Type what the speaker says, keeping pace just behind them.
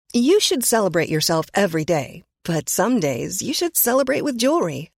You should celebrate yourself every day, but some days you should celebrate with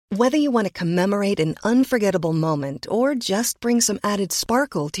jewelry. Whether you want to commemorate an unforgettable moment or just bring some added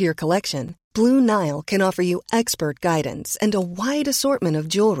sparkle to your collection, Blue Nile can offer you expert guidance and a wide assortment of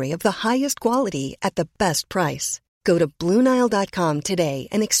jewelry of the highest quality at the best price. Go to BlueNile.com today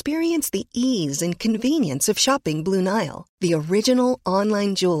and experience the ease and convenience of shopping Blue Nile, the original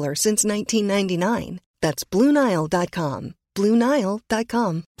online jeweler since 1999. That's BlueNile.com.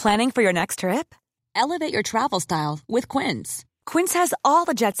 BlueNile.com. Planning for your next trip? Elevate your travel style with Quince. Quince has all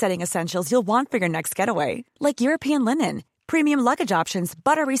the jet-setting essentials you'll want for your next getaway, like European linen, premium luggage options,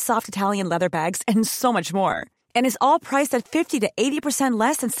 buttery soft Italian leather bags, and so much more. And is all priced at 50 to 80%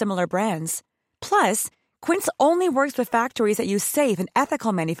 less than similar brands. Plus, Quince only works with factories that use safe and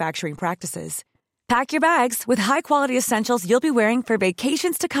ethical manufacturing practices. Pack your bags with high-quality essentials you'll be wearing for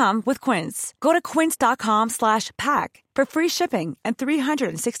vacations to come with Quince. Go to quince.com/pack for free shipping and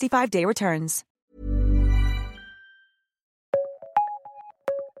 365-day returns.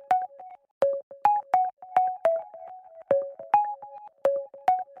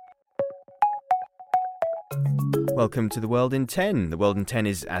 Welcome to The World in 10. The World in 10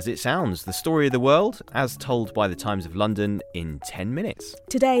 is as it sounds, the story of the world as told by the Times of London in 10 minutes.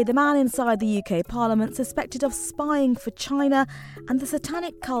 Today, the man inside the UK Parliament suspected of spying for China and the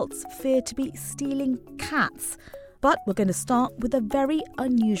satanic cults feared to be stealing cats. But we're going to start with a very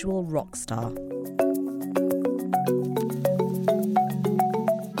unusual rock star.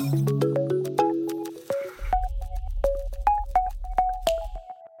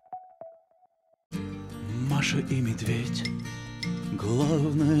 Маша и медведь,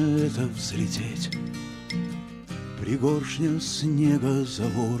 главное это взлететь. Пригоршня снега за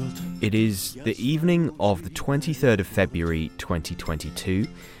ворот. It is the evening of the 23rd of February 2022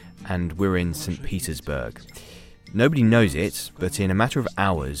 and we're in St. Petersburg. Nobody knows it, but in a matter of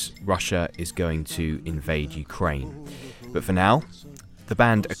hours, Russia is going to invade Ukraine. But for now, the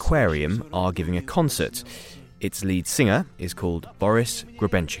band Aquarium are giving a concert. Its lead singer is called Boris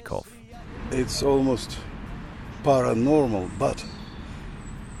Grebenshchikov. It's almost paranormal, but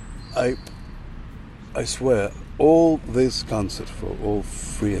I swear, all this concert for all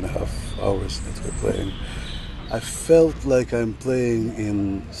 3.5 hours that we're playing, I felt like I'm playing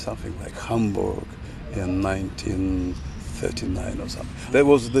in something like Hamburg in 1939 or something. There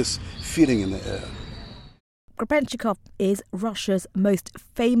was this feeling in the air. Grebenshchikov is Russia's most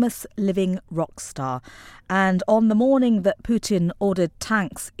famous living rock star. And on the morning that Putin ordered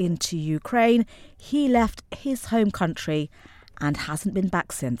tanks into Ukraine, he left his home country and hasn't been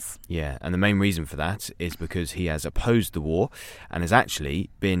back since. Yeah, and the main reason for that is because he has opposed the war and has actually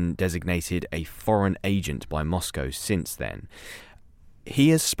been designated a foreign agent by Moscow since then. He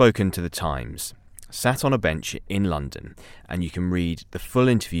has spoken to the Times, sat on a bench in London, and you can read the full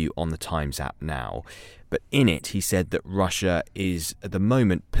interview on the Times app now. But in it, he said that Russia is, at the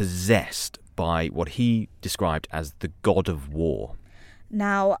moment, possessed by what he described as the god of war.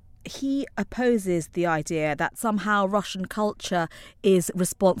 Now, he opposes the idea that somehow Russian culture is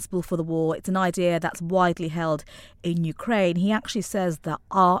responsible for the war. It's an idea that's widely held in Ukraine. He actually says that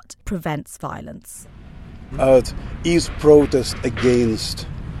art prevents violence. Art is protest against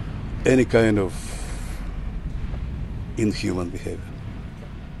any kind of inhuman behavior.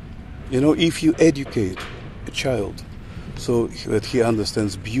 You know, if you educate a child so that he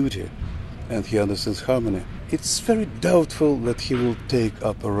understands beauty and he understands harmony, it's very doubtful that he will take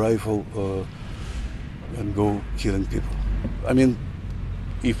up a rifle and go killing people. I mean,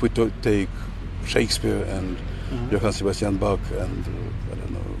 if we take Shakespeare and Johann Sebastian Bach and, I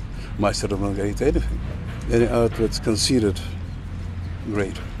don't know, Meister of Margarita, anything, any art that's considered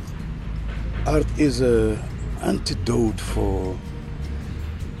great. Art is an antidote for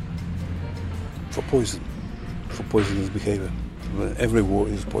poison, for poisonous behavior. Every war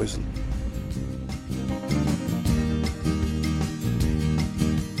is poison.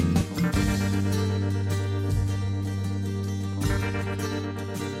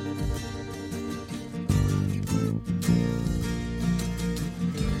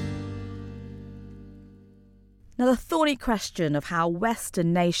 Now, the thorny question of how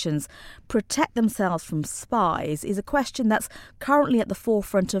Western nations protect themselves from spies is a question that's currently at the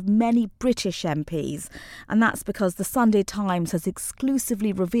forefront of many British MPs. And that's because the Sunday Times has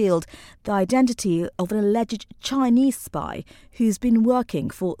exclusively revealed the identity of an alleged Chinese spy who's been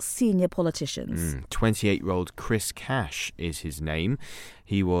working for senior politicians. 28-year-old Chris Cash is his name.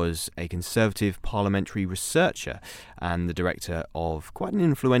 He was a Conservative parliamentary researcher and the director of quite an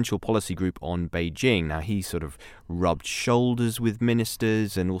influential policy group on Beijing. Now, he sort of rubbed shoulders with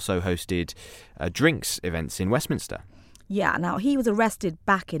ministers and also hosted drinks events in Westminster. Yeah, now he was arrested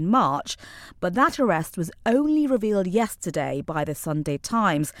back in March, but that arrest was only revealed yesterday by the Sunday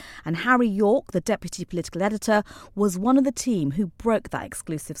Times. And Harry York, the deputy political editor, was one of the team who broke that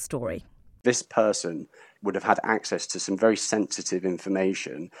exclusive story. This person would have had access to some very sensitive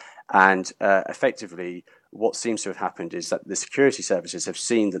information, and effectively what seems to have happened is that the security services have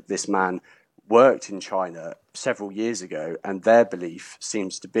seen that this man worked in China several years ago, and their belief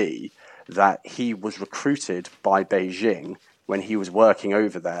seems to be that he was recruited by Beijing when he was working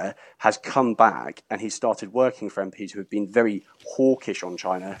over there, has come back, and he started working for MPs who have been very hawkish on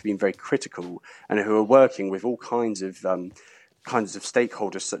China, have been very critical, and who are working with all kinds of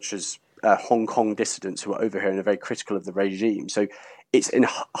stakeholders such as Hong Kong dissidents who are over here and are very critical of the regime. So it's a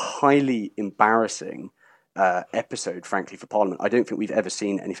highly embarrassing episode, frankly, for Parliament. I don't think we've ever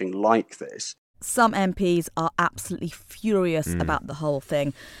seen anything like this. Some MPs are absolutely furious about the whole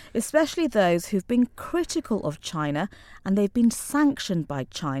thing, especially those who've been critical of China and they've been sanctioned by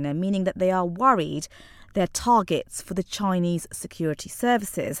China, meaning that they are worried they're targets for the Chinese security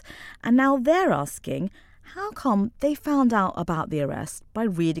services. And now they're asking, how come they found out about the arrest by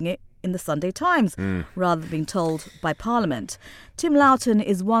reading it in the Sunday Times rather than being told by Parliament? Tim Loughton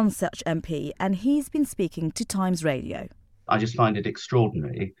is one such MP, and he's been speaking to Times Radio. I just find it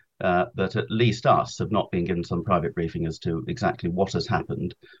extraordinary that at least us have not been given some private briefing as to exactly what has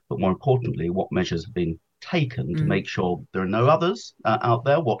happened, but more importantly, what measures have been taken to make sure there are no others out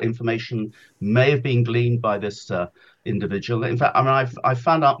there, what information may have been gleaned by this individual. In fact, I've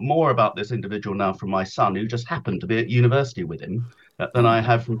found out more about this individual now from my son, who just happened to be at university with him, than I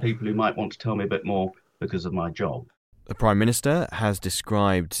have from people who might want to tell me a bit more because of my job. The Prime Minister has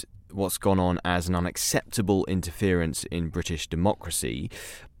described what's gone on as an unacceptable interference in British democracy,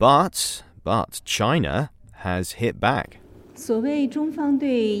 but China has hit back. That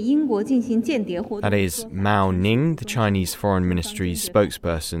is Mao Ning, the Chinese Foreign Ministry's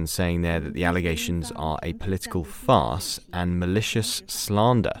spokesperson, saying there that the allegations are a political farce and malicious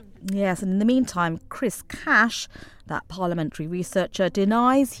slander. Yes, and in the meantime, Chris Cash, that parliamentary researcher,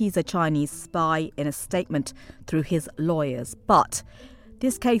 denies he's a Chinese spy in a statement through his lawyers. But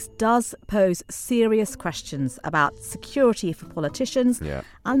this case does pose serious questions about security for politicians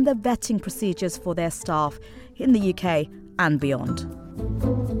and the vetting procedures for their staff in the UK and beyond.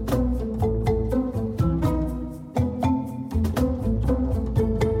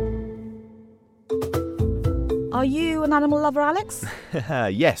 Are you an animal lover, Alex?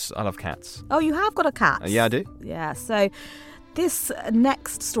 Yes, I love cats. Oh, you have got a cat? Yeah, I do. Yeah, so this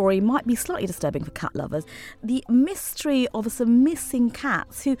next story might be slightly disturbing for cat lovers. The mystery of some missing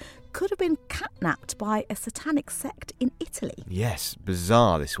cats who could have been catnapped by a satanic sect in Italy. Yes,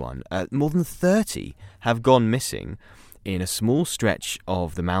 bizarre this one. More than 30 have gone missing in a small stretch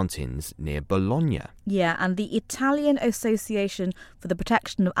of the mountains near Bologna. Yeah, and the Italian Association for the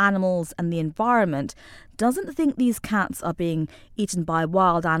Protection of Animals and the Environment doesn't think these cats are being eaten by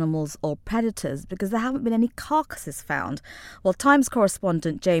wild animals or predators because there haven't been any carcasses found. Well, Times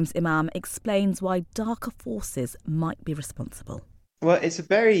correspondent James Imam explains why darker forces might be responsible. Well, it's a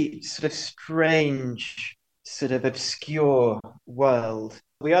very sort of strange, sort of obscure world.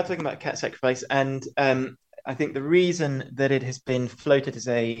 We are talking about cat sacrifice, and I think the reason that it has been floated as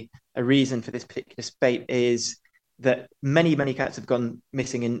a reason for this particular spate is that many cats have gone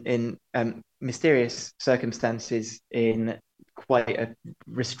missing in mysterious circumstances in quite a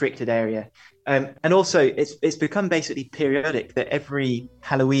restricted area. And also, it's become basically periodic that every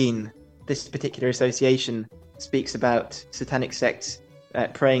Halloween, this particular association speaks about satanic sects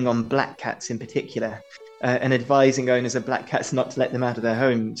preying on black cats in particular and advising owners of black cats not to let them out of their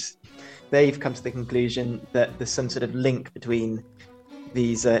homes. They've come to the conclusion that there's some sort of link between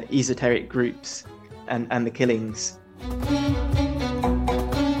these esoteric groups and the killings.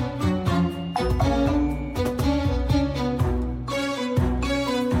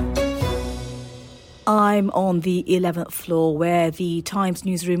 I'm on the 11th floor where the Times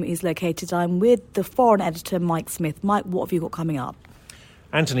newsroom is located. I'm with the foreign editor, Mike Smith. Mike, what have you got coming up?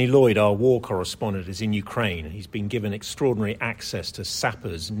 Anthony Lloyd, our war correspondent, is in Ukraine. He's been given extraordinary access to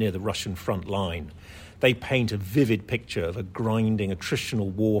sappers near the Russian front line. They paint a vivid picture of a grinding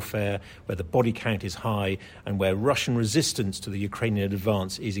attritional warfare where the body count is high and where Russian resistance to the Ukrainian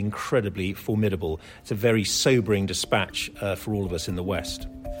advance is incredibly formidable. It's a very sobering dispatch for all of us in the West.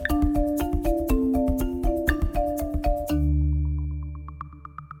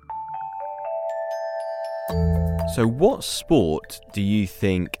 So what sport do you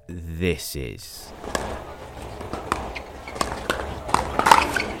think this is?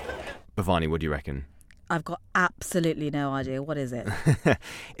 Bhavani, what do you reckon? I've got absolutely no idea. What is it?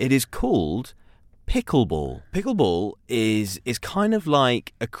 It is called Pickleball. Pickleball is kind of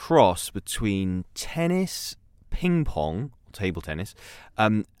like a cross between tennis, ping pong, table tennis,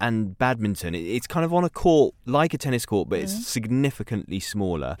 and badminton. It's kind of on a court like a tennis court, but it's significantly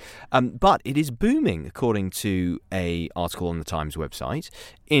smaller. But it is booming, according to an article on the Times website,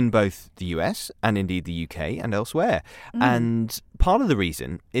 in both the US and indeed the UK and elsewhere. And part of the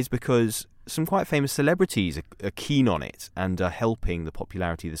reason is because some quite famous celebrities are keen on it and are helping the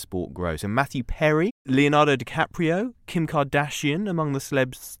popularity of the sport grow. So Matthew Perry, Leonardo DiCaprio, Kim Kardashian among the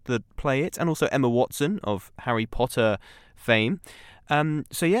celebs that play it, and also Emma Watson of Harry Potter fame.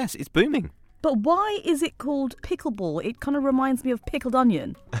 So yes, it's booming. But why is it called pickleball? It kind of reminds me of pickled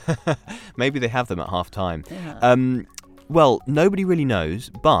onion. Maybe they have them at half time. Yeah. Well, nobody really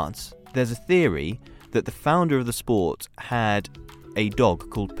knows, but there's a theory that the founder of the sport had a dog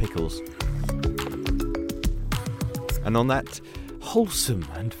called Pickles. And on that wholesome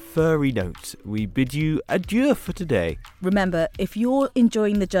and furry note, we bid you adieu for today. Remember, if you're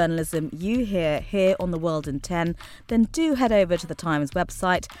enjoying the journalism you hear here on The World in 10, then do head over to the Times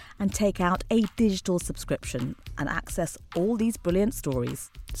website and take out a digital subscription and access all these brilliant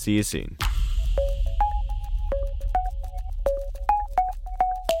stories. See you soon.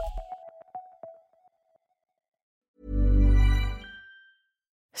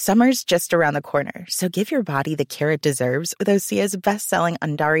 Summer's just around the corner, so give your body the care it deserves with Osea's best-selling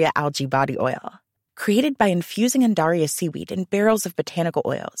Undaria Algae Body Oil. Created by infusing Undaria seaweed in barrels of botanical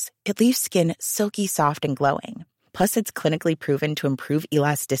oils, it leaves skin silky soft and glowing. Plus, it's clinically proven to improve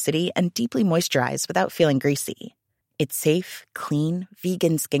elasticity and deeply moisturize without feeling greasy. It's safe, clean,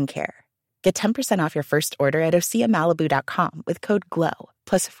 vegan skincare. Get 10% off your first order at OseaMalibu.com with code GLOW,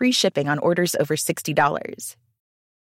 plus free shipping on orders over $60.